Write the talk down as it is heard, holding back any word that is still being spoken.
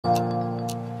Hey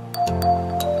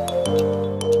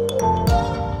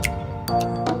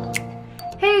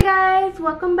guys,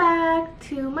 welcome back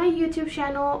to my YouTube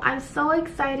channel. I'm so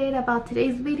excited about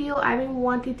today's video. I've been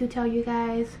wanting to tell you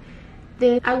guys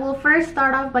this. I will first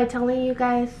start off by telling you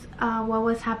guys what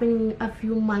was happening a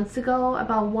few months ago,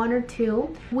 about 1 or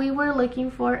 2. We were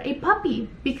looking for a puppy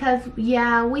because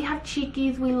yeah, we have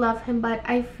Chiquis, we love him, but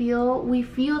we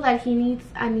feel that he needs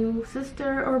a new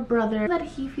sister or brother, that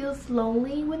he feels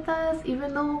lonely with us,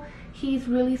 even though he's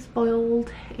really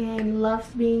spoiled and loves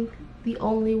being the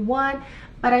only one.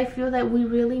 But I feel that we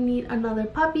really need another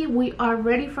puppy. We are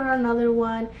ready for another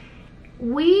one.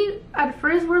 We at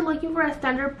first were looking for a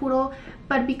standard poodle,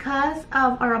 but because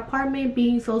of our apartment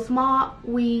being so small,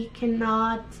 we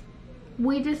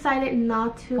decided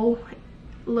not to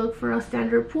look for a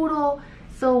standard poodle.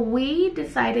 So we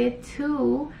decided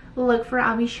to look for a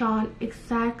Bichon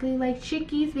exactly like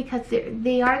Chiquis, because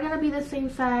they are gonna be the same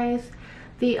size,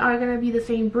 they are gonna be the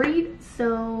same breed.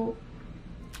 So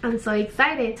I'm so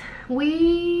excited.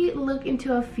 We looked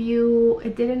into a few,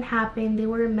 it didn't happen, they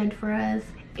weren't meant for us.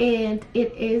 And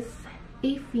it is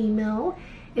a female,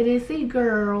 it is a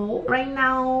girl. Right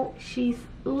now she's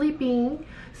sleeping,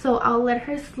 so I'll let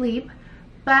her sleep,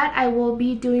 but I will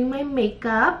be doing my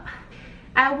makeup.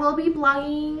 I will be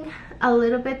vlogging a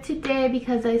little bit today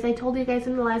because, as I told you guys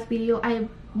in the last video, I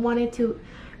wanted to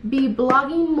be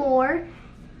vlogging more,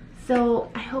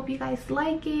 so I hope you guys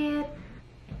like it.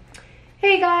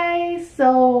 Hey guys,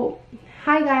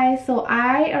 hi guys, so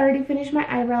I already finished my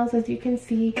eyebrows, as you can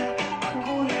see.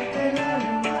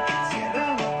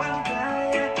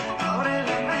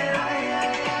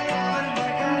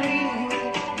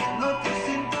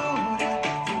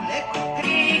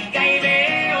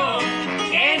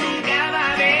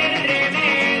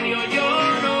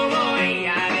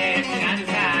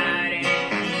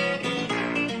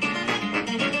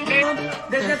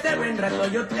 Desde hace buen rato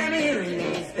yo te miro y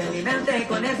mi mente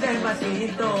con ese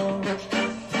pasito.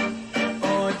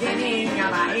 Oye niña,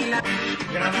 baila.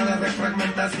 Granadas de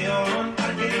fragmentación,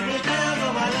 parque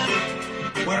limitado, bala.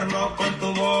 Cuerno con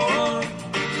tu voz,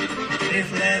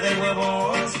 rifle de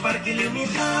huevos, parque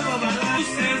limitado, bala.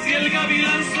 Luces y el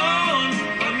gavilanzón,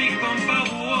 pa' mi compa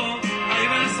Búho, ahí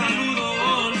va el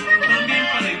saludón. También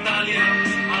para Italia,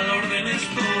 a la orden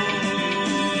estoy.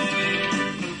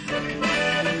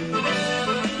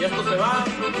 Y esto se va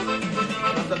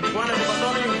hasta Tijuana, mi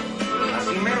patrón.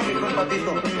 Así mero, mi compa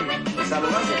Tito.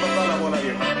 Saludarse con toda la bola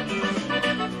vieja.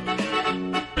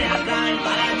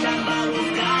 Para chamba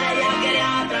buscar, ella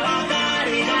quería trabajar y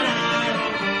ganar.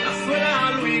 Afuera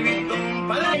Louis Vuitton,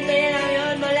 para El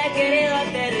avión no le he querido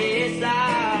aterrizar.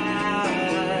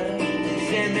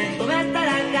 Se me sube hasta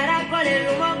la cara con el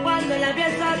humo cuando la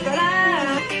empiezo a atorar.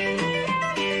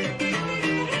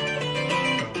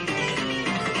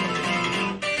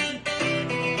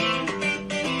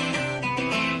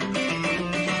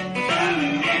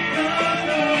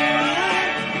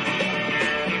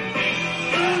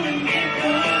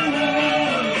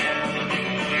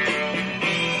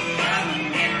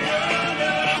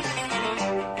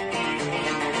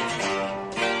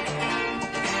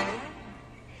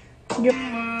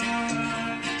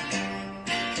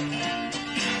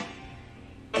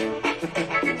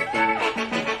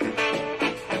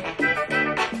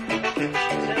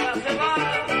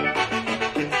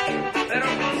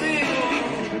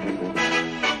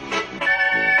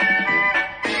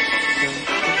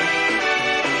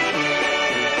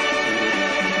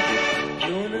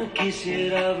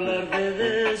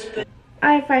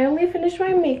 I finally finished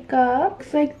my makeup.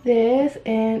 It's like this,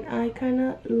 and I kind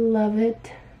of love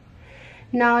it.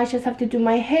 Now I just have to do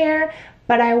my hair,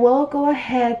 but I will go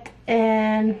ahead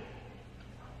and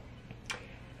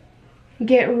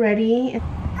get ready.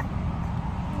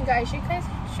 Guys, she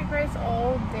cries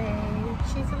all day.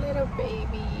 She's a little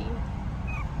baby.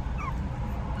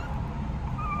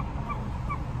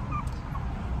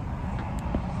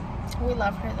 We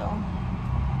love her though.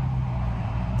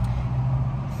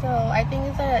 So I think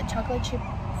it's a chocolate chip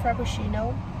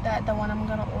frappuccino, the one I'm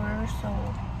gonna order. So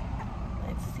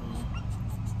let's see.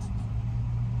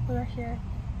 We're here.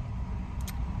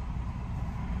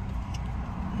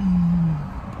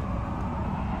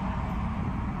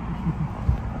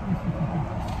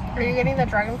 Are you getting the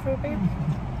dragon fruit, babe?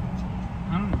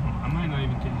 I don't know. I might not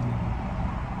even get it.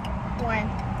 Why?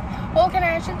 Oh, can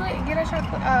I actually get a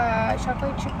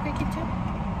chocolate chip cookie too?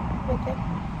 With it.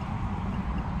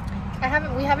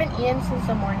 We haven't eaten since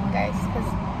the morning, guys, because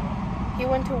he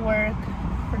went to work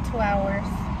for 2 hours,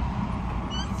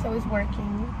 so he's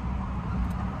working.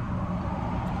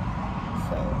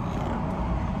 So yeah,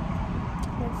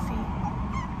 let's see.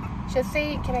 Just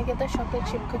say, can I get the chocolate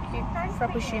chip cookie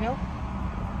frappuccino?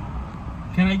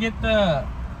 Can I get the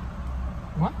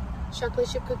what? Chocolate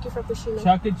chip cookie frappuccino.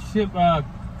 Chocolate chip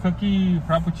cookie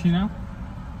frappuccino.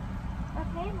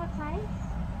 Okay, what size?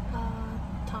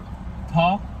 Tall.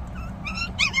 Tall.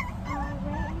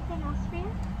 Right, anything else for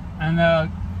you? And a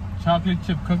chocolate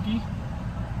chip cookie.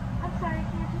 I'm sorry,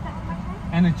 can you repeat that one more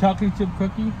time? And a chocolate chip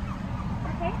cookie.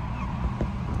 Okay.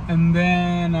 And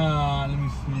then let me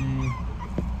see.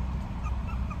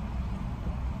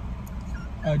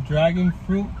 A dragon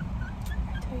fruit.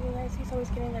 Tell you guys, he's always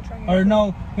getting the dragon. Or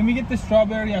no, let me get the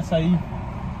strawberry acai.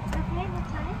 Okay, what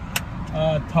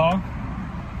size? Tall.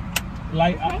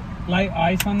 Light Okay. light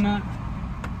ice on that.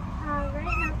 Right,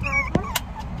 no problem.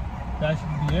 That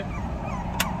should be it.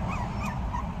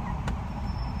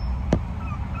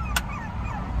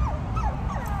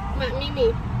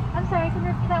 Mimi. I'm sorry, can you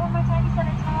repeat that one more time? You said a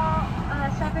tall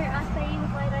strawberry acai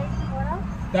with light ice and what else?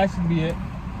 That should be it.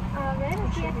 Right,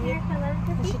 I'll see you here for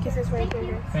 11:50. She kisses right Thank you.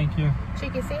 here. Thank you.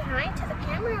 Chiqui, say hi to the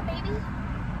camera, baby.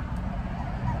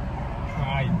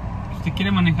 Ay, si usted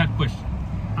quiere manejar, pues.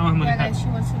 Vamos a Yeah, manejar. guys, she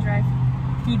wants to drive.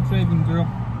 Keep driving, girl.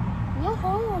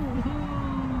 Woohoo!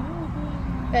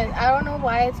 But I don't know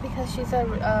why. It's because she's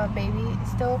a baby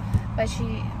still, but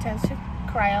she tends to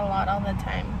cry a lot all the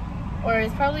time. Or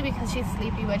it's probably because she's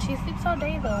sleepy, but she sleeps all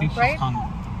day though, I think she's right? hungry.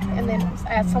 And then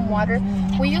add some water.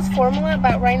 We use formula,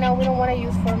 but right now we don't want to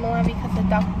use formula because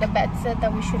the vet said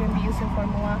that we shouldn't be using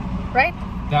formula, right?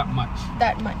 That much.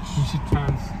 That much. You should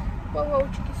Whoa,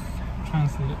 chickies.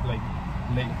 translate her to like.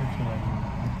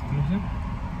 What is it?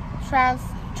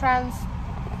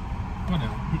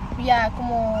 Whatever. Yeah,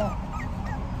 como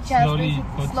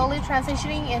just Slowly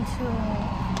transitioning into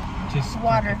Just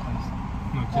water.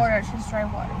 No, just, Or just dry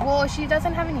water. Well, she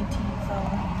doesn't have any teeth, so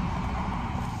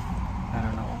I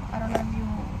don't know. I don't know if you.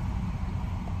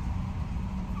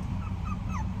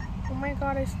 Oh my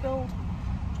god, I spilled.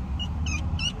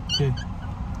 Okay.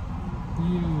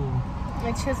 You.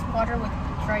 It's just water with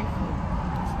dry food.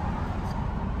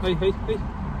 Hey.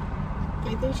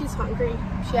 I think she's hungry.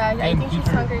 Yeah, I think she's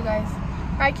hungry, guys.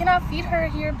 I cannot feed her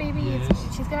here, baby.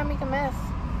 Yes. She's gonna make a mess.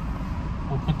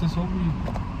 I'll put this over you.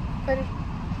 Put it.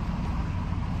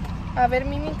 A ver,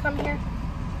 Mimi, come here.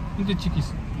 Vente,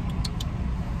 chiquis.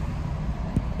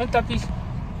 Ven, tatis.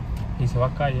 Y se va a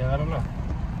caer, agárrala.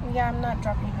 Yeah, I'm not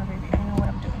dropping her, baby. I know what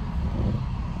I'm doing.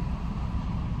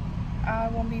 I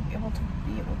won't be able to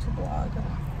vlog.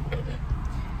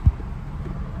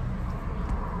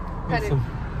 Pet it.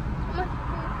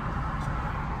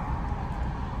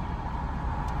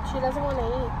 She doesn't want to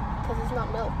eat because it's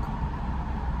not milk.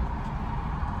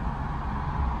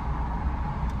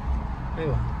 Ahí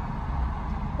va.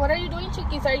 What are you doing,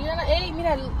 chiquis? Are you gonna? Hey,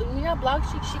 mira, vlog.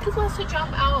 She just wants to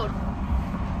jump out.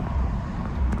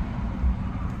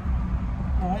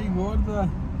 Ay, gorda.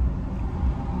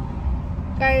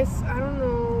 Guys, I don't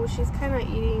know. She's kind of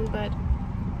eating, but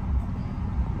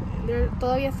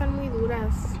todavía están muy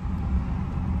duras.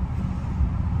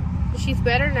 She's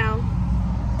better now.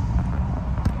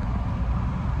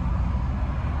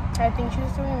 I think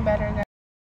she's doing better now.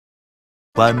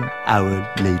 1 hour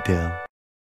later.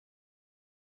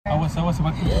 Aguas, se va a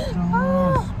quitar.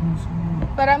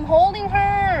 But I'm holding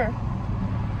her.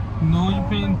 No, you're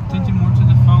paying attention more to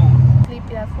the phone.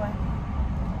 Sleepy, that's why.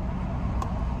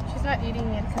 She's not eating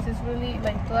it because it's really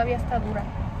like todavía está dura.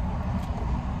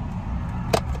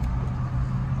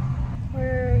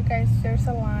 Guys, there's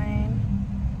a line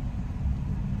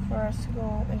for us to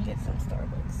go and get some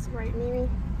Starbucks, right, Mimi?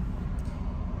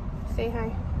 Say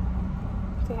hi.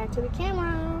 Say hi to the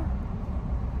camera.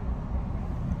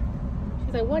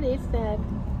 She's like, what is that?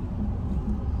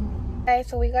 Guys,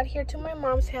 so we got here to my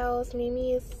mom's house.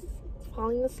 Mimi is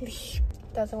falling asleep.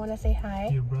 Doesn't want to say hi.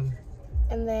 Your brother.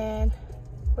 And then,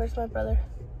 where's my brother?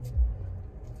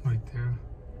 Right there.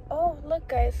 Oh, look,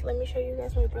 guys. Let me show you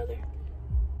guys my brother.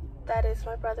 That is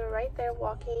my brother right there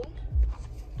walking.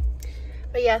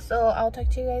 But yeah, so I'll talk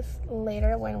to you guys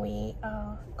later when we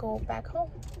go back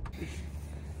home.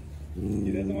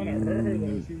 He doesn't want to hurt her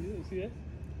though. See that?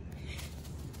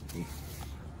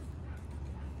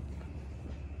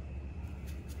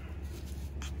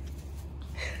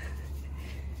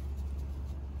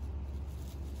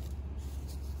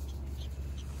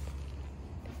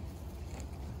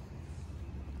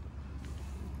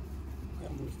 Voy a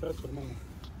molestar a tu hermano.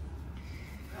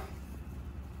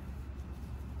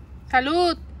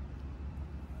 ¡Salud!